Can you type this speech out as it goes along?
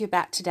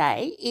about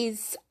today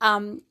is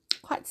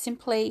quite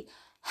simply,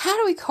 how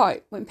do we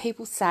cope when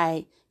people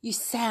say you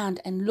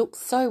sound and look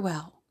so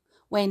well,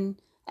 when,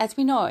 as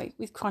we know,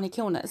 with chronic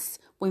illness,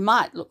 we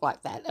might look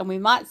like that and we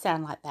might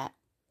sound like that,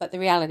 but the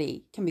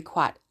reality can be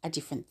quite a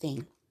different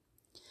thing.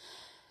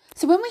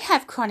 So when we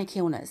have chronic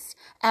illness,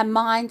 our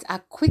minds are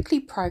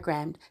quickly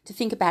programmed to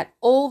think about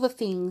all the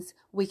things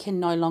we can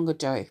no longer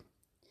do.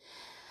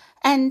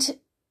 And,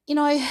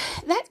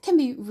 that can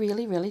be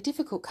really, really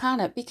difficult,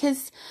 can't it?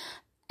 Because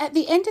at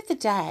the end of the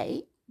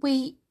day,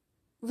 we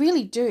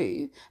really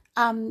do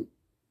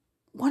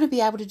want to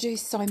be able to do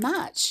so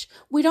much.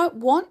 We don't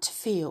want to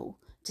feel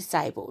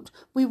disabled.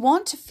 We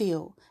want to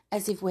feel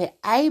as if we're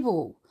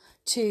able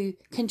to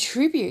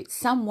contribute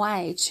some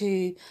way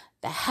to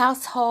the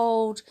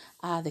household,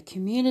 the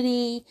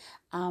community,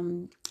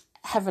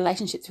 have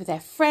relationships with our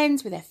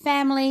friends, with our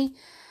family.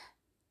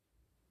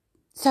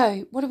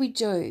 So what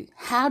do?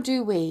 How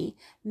do we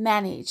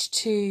manage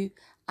to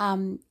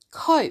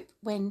cope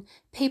when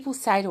people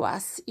say to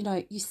us,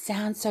 you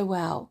sound so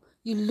well,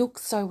 you look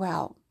so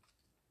well?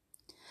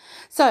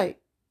 So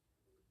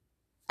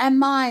our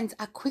minds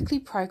are quickly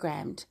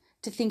programmed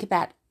to think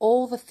about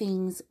all the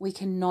things we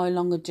can no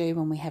longer do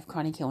when we have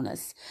chronic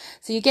illness.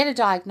 So you get a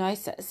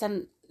diagnosis,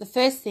 and the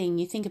first thing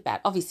you think about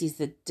obviously is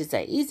the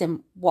disease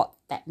and what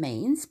that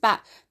means.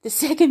 But the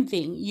second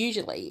thing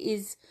usually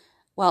is,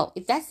 well,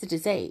 if that's the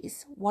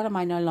disease, what am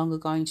I no longer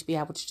going to be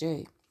able to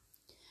do?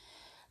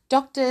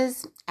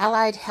 Doctors,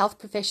 allied health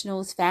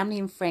professionals, family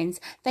and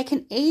friends, they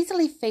can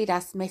easily feed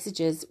us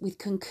messages with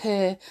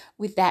concur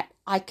with that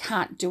I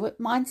can't do it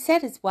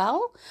mindset as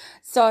well.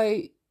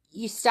 So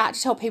you start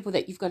to tell people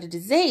that you've got a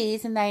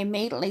disease and they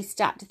immediately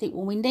start to think,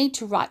 well, we need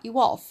to write you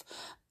off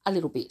a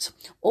little bit.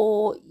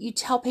 Or you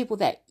tell people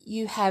that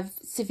you have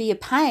severe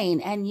pain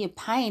and your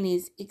pain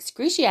is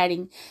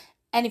excruciating.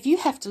 And if you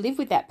have to live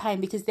with that pain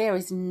because there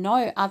is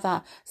no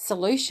other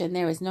solution,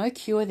 there is no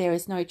cure, there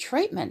is no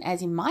treatment,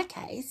 as in my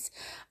case,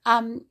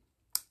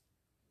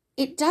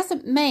 it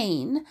doesn't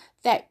mean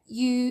that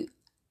you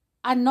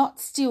are not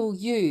still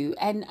you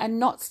and are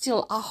not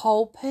still a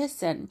whole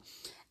person.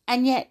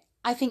 And yet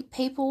I think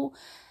people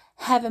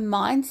have a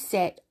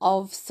mindset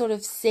of sort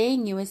of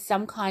seeing you as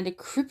some kind of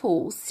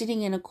cripple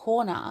sitting in a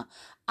corner,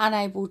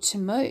 unable to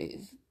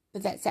move.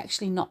 But that's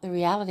actually not the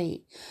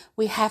reality.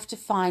 We have to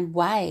find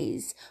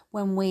ways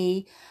when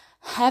we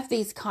have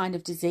these kind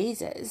of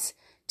diseases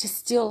to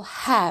still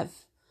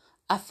have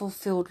a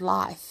fulfilled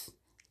life.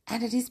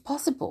 And it is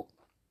possible.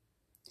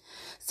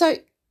 So,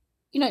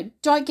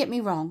 don't get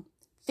me wrong.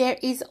 There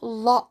is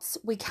lots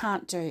we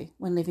can't do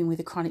when living with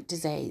a chronic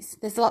disease.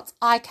 There's lots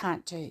I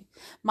can't do.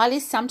 My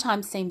list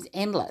sometimes seems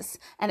endless,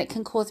 and it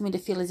can cause me to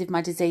feel as if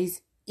my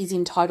disease is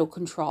in total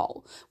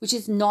control, which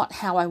is not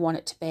how I want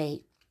it to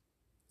be.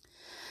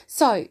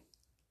 So,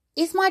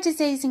 is my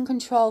disease in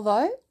control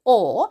though?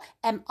 Or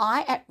am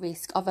I at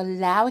risk of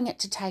allowing it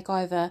to take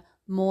over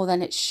more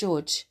than it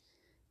should?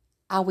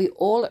 Are we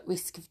all at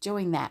risk of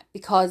doing that?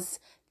 Because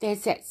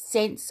there's that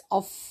sense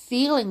of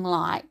feeling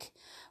like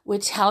we're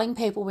telling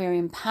people we're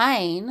in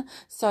pain,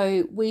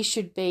 so we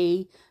should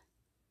be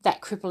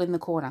that cripple in the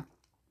corner.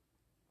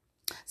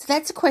 So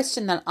that's a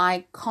question that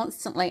I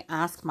constantly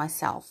ask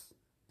myself.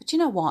 But you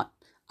know what?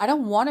 I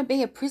don't want to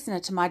be a prisoner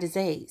to my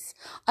disease.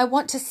 I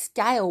want to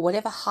scale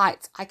whatever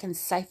heights I can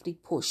safely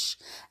push.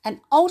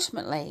 And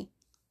ultimately,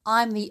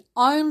 I'm the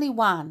only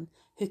one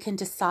who can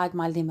decide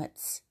my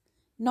limits.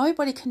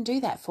 Nobody can do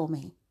that for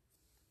me.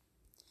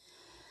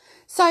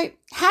 So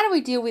how do we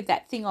deal with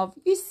that thing of,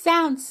 you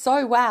sound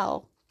so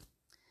well?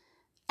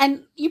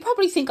 And you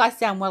probably think I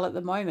sound well at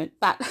the moment,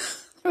 but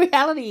the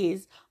reality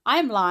is I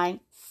am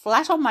lying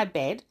flat on my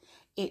bed.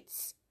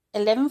 It's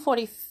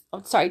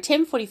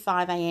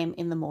 10:45 a.m.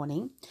 in the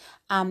morning.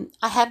 I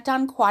have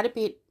done quite a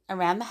bit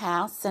around the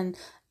house and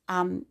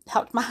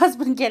helped my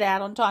husband get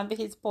out on time for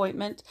his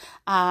appointment.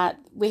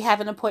 We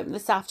have an appointment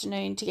this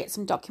afternoon to get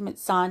some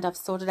documents signed. I've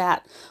sorted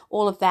out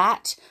all of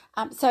that.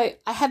 So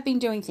I have been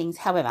doing things.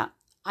 However,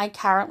 I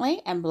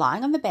currently am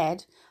lying on the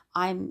bed.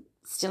 I'm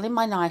still in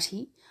my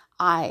nightie.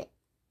 I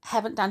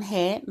haven't done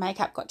hair,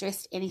 makeup, got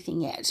dressed,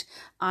 anything yet.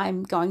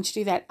 I'm going to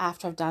do that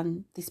after I've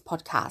done this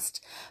podcast.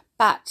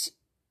 But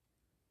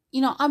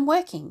I'm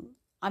working.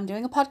 I'm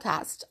doing a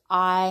podcast.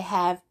 I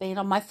have been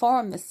on my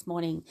forum this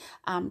morning,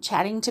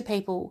 chatting to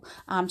people,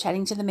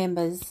 chatting to the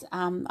members.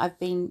 I've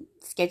been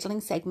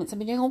scheduling segments. I've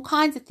been doing all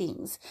kinds of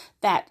things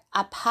that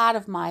are part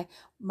of my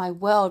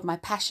world, my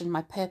passion,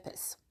 my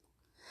purpose.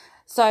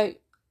 So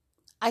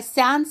I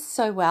sound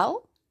so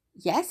well,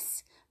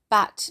 yes,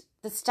 but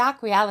the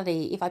stark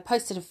reality, if I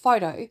posted a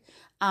photo,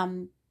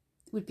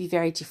 would be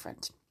very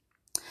different.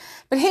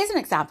 But here's an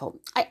example.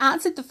 I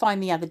answered the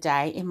phone the other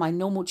day in my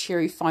normal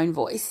cheery phone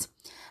voice,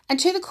 and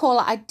to the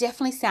caller, I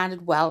definitely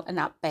sounded well and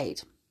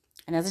upbeat.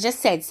 And as I just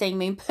said, seeing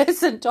me in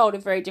person told a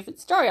very different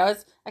story. I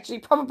was actually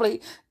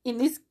probably in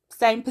this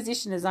same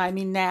position as I'm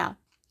in now.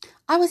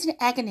 I was in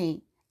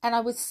agony and I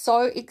was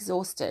so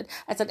exhausted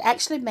as I'd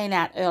actually been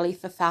out early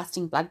for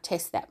fasting blood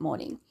tests that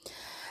morning.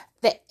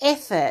 The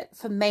effort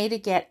for me to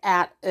get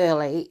out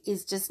early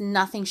is just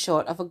nothing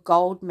short of a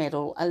gold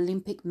medal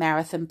Olympic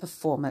marathon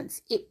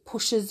performance. It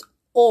pushes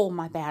all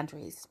my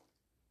boundaries.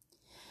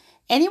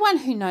 Anyone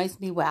who knows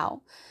me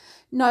well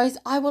knows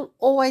I will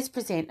always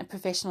present a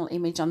professional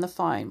image on the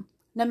phone,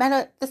 no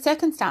matter the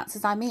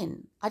circumstances I'm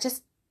in.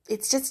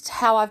 It's just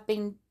how I've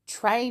been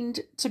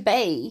trained to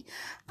be.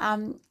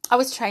 I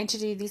was trained to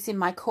do this in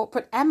my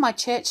corporate and my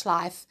church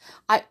life.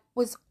 I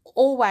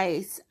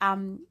always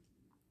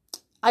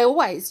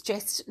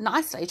dressed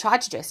nicely,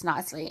 tried to dress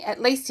nicely,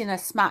 at least in a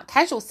smart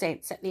casual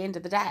sense at the end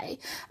of the day.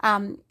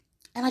 And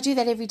I do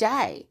that every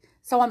day.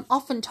 So I'm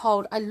often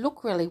told I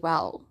look really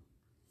well.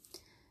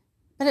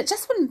 But it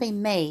just wouldn't be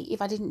me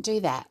if I didn't do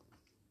that.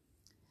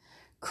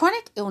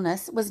 Chronic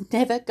illness was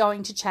never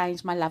going to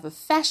change my love of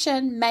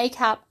fashion,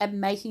 makeup, and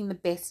making the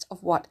best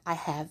of what I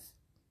have.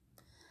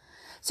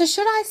 So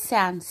should I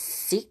sound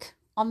sick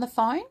on the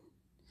phone?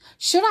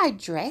 Should I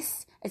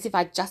dress as if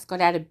I just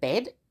got out of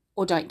bed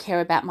or don't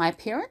care about my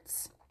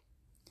appearance?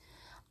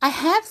 I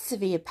have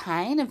severe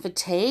pain and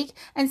fatigue,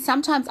 and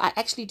sometimes I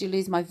actually do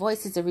lose my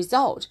voice as a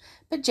result,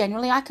 but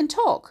generally I can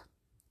talk.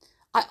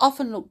 I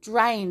often look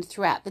drained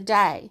throughout the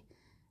day.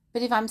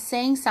 But if I'm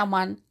seeing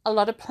someone, a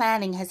lot of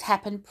planning has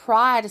happened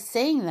prior to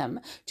seeing them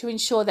to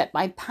ensure that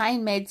my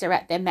pain meds are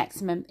at their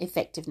maximum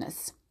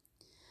effectiveness.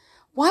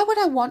 Why would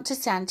I want to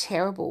sound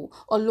terrible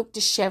or look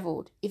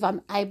dishevelled if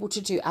I'm able to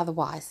do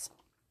otherwise?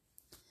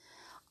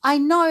 I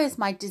know as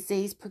my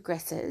disease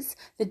progresses,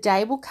 the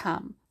day will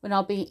come when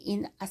I'll be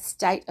in a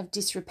state of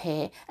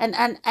disrepair and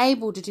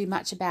unable to do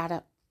much about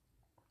it.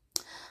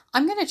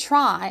 I'm going to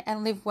try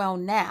and live well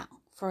now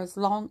for as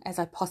long as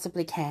I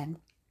possibly can.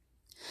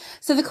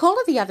 So the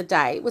caller the other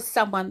day was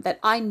someone that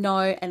I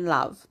know and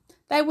love.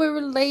 They were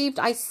relieved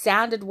I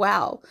sounded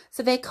well.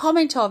 So their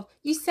comment of,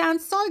 "You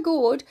sound so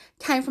good,"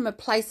 came from a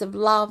place of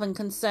love and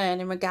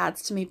concern in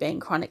regards to me being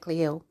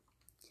chronically ill.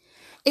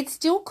 It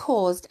still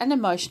caused an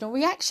emotional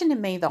reaction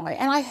in me though,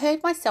 and I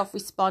heard myself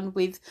respond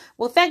with,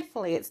 "Well,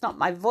 thankfully it's not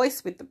my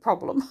voice with the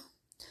problem."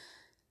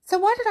 So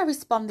why did I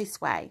respond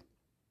this way?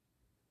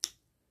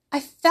 I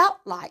felt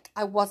like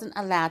I wasn't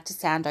allowed to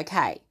sound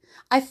okay.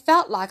 I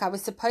felt like I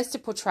was supposed to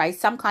portray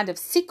some kind of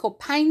sick or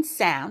pain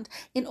sound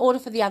in order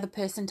for the other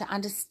person to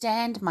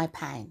understand my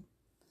pain.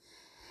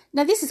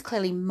 Now, this is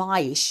clearly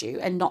my issue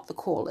and not the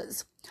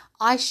caller's.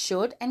 I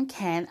should and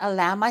can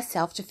allow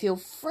myself to feel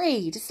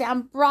free to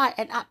sound bright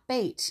and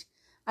upbeat.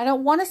 I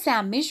don't want to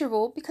sound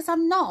miserable because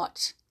I'm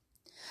not.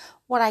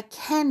 What I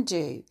can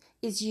do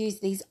is use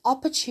these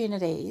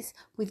opportunities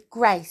with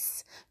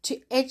grace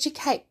to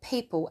educate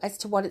people as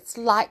to what it's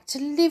like to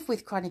live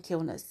with chronic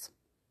illness.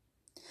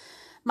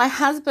 My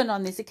husband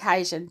on this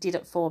occasion did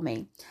it for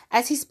me.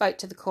 As he spoke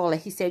to the caller,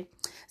 he said,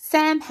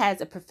 "Sam has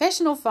a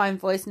professional phone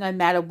voice no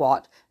matter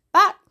what,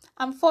 but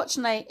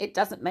unfortunately it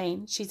doesn't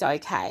mean she's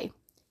okay."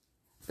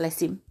 Bless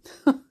him.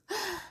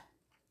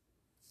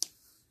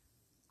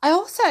 I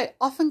also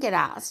often get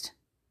asked,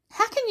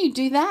 how can you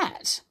do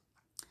that?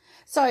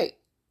 So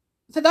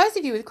for those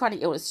of you with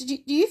chronic illness, do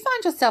you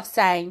find yourself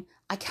saying,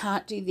 "I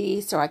can't do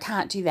this" or "I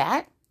can't do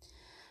that"?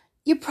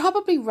 You're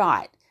probably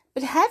right,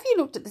 but have you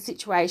looked at the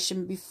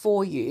situation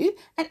before you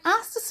and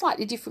asked a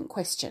slightly different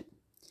question?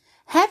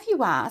 Have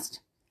you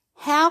asked,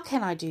 how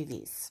can I do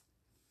this?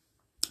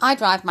 I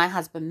drive my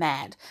husband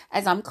mad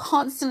as I'm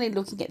constantly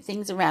looking at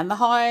things around the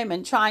home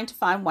and trying to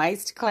find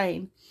ways to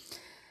clean.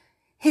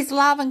 His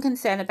love and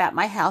concern about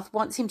my health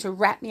wants him to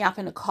wrap me up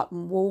in a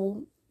cotton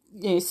wool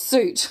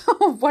suit,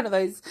 one of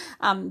those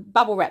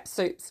bubble wrap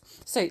suits.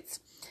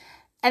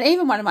 And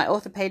even one of my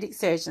orthopedic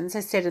surgeons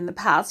has said in the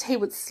past he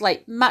would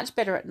sleep much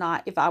better at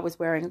night if I was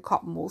wearing a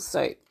cotton wool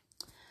suit.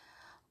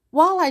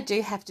 While I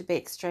do have to be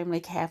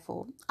extremely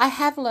careful, I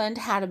have learned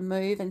how to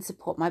move and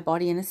support my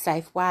body in a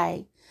safe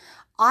way.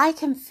 I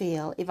can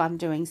feel if I'm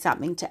doing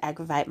something to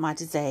aggravate my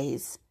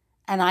disease,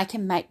 and I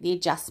can make the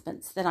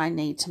adjustments that I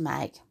need to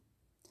make.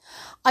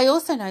 I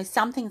also know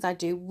some things I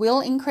do will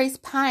increase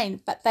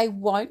pain, but they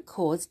won't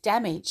cause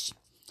damage.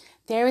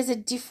 There is a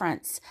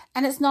difference,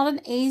 and it's not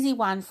an easy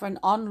one for an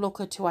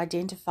onlooker to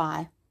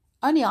identify.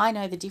 Only I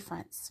know the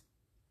difference.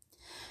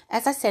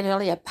 As I said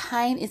earlier,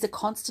 pain is a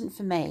constant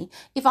for me.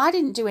 If I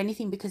didn't do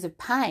anything because of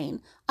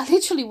pain, I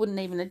literally wouldn't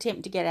even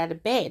attempt to get out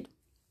of bed.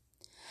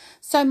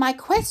 So my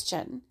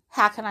question,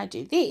 how can I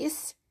do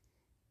this,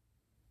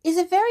 is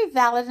a very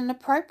valid and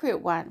appropriate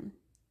one.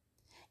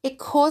 It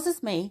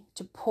causes me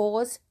to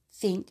pause,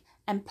 think,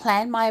 and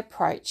plan my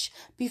approach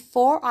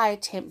before I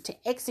attempt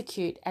to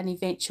execute an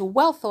eventual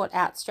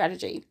well-thought-out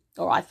strategy,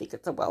 or I think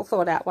it's a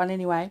well-thought-out one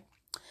anyway.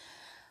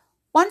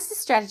 Once the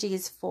strategy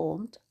is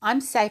formed, I'm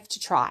safe to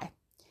try.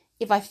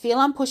 If I feel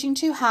I'm pushing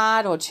too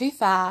hard or too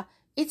far,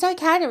 it's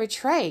okay to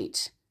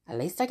retreat. At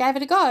least I gave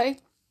it a go.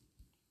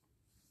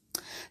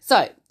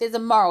 So there's a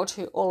moral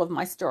to all of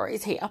my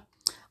stories here.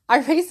 I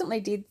recently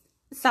did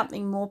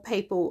something most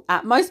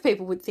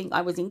people would think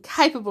I was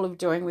incapable of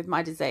doing with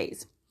my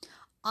disease.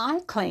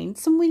 I cleaned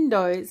some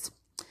windows.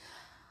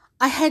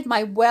 I had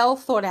my well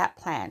thought out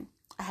plan.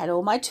 I had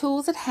all my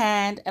tools at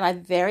hand and I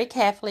very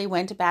carefully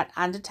went about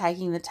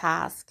undertaking the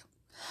task.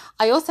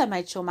 I also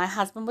made sure my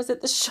husband was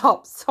at the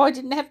shop so I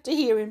didn't have to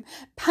hear him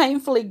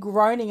painfully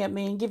groaning at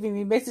me and giving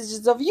me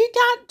messages of, you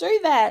can't do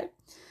that.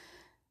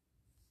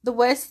 The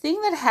worst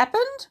thing that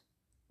happened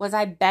was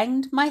I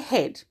banged my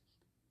head,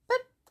 but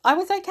I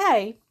was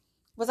okay.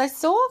 Was I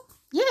sore?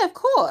 Yeah, of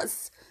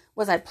course.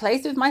 Was I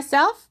pleased with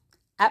myself?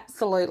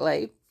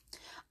 Absolutely.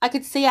 I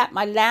could see out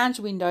my lounge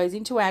windows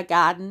into our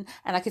garden,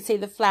 and I could see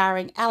the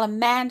flowering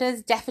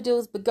alamanders,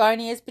 daffodils,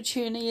 begonias,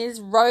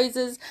 petunias,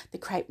 roses, the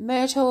crepe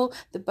myrtle,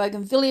 the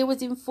bougainvillea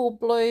was in full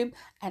bloom,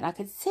 and I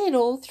could see it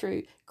all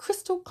through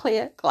crystal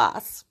clear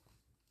glass.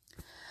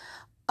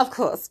 Of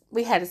course,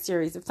 we had a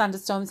series of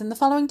thunderstorms in the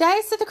following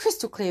days, so the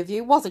crystal clear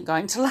view wasn't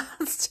going to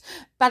last,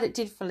 but it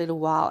did for a little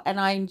while, and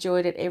I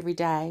enjoyed it every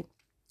day.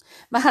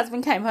 My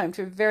husband came home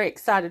to a very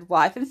excited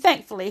wife, and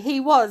thankfully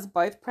he was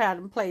both proud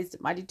and pleased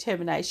at my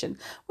determination,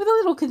 with a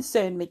little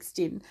concern mixed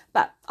in,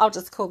 but I'll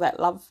just call that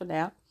love for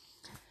now.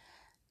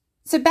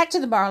 So back to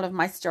the moral of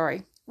my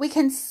story. We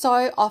can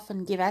so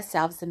often give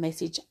ourselves the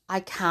message,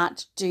 I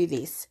can't do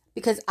this,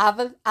 because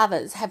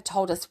others have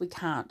told us we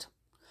can't.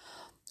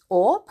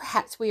 Or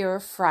perhaps we are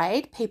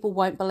afraid people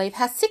won't believe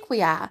how sick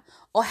we are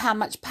or how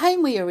much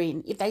pain we are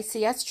in if they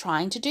see us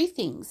trying to do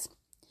things.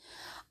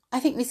 I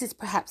think this is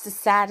perhaps the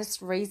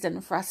saddest reason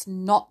for us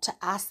not to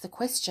ask the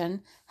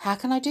question, how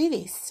can I do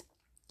this?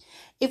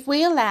 If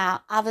we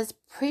allow others'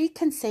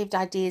 preconceived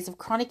ideas of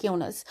chronic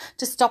illness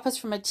to stop us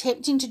from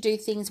attempting to do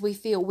things we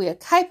feel we are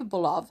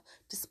capable of,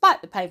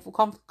 despite the painful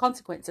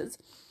consequences,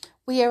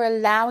 we are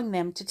allowing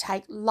them to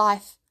take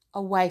life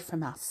away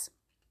from us.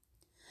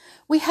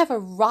 We have a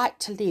right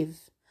to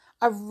live,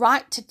 a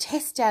right to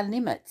test our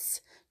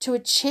limits, to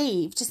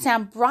achieve, to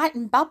sound bright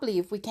and bubbly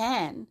if we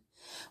can.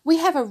 We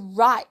have a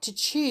right to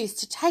choose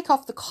to take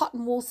off the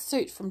cotton wool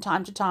suit from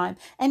time to time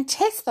and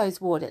test those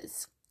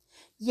waters.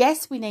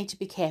 Yes, we need to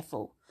be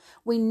careful.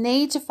 We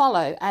need to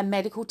follow our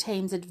medical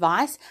team's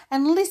advice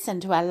and listen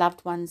to our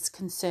loved ones'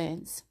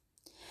 concerns.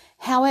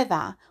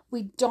 However,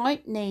 we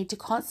don't need to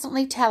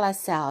constantly tell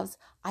ourselves,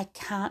 I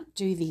can't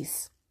do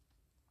this.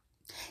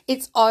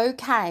 It's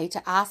okay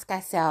to ask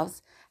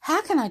ourselves,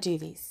 how can I do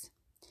this?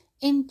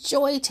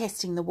 Enjoy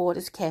testing the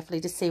waters carefully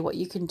to see what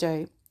you can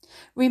do.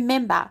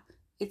 Remember,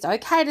 it's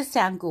okay to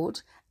sound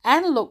good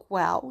and look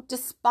well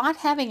despite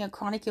having a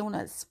chronic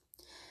illness.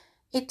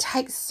 It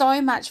takes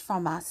so much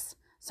from us,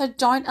 so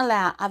don't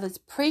allow others'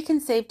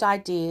 preconceived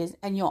ideas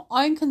and your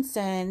own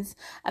concerns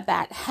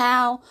about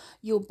how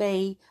you'll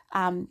be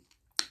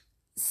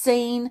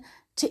seen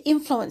to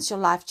influence your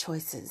life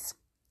choices.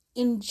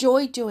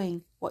 Enjoy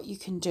doing what you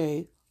can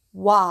do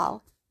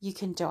while you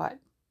can do it.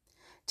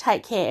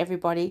 Take care,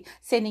 everybody.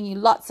 Sending you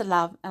lots of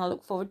love, and I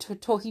look forward to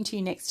talking to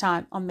you next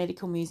time on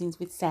Medical Musings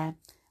with Sam.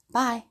 Bye.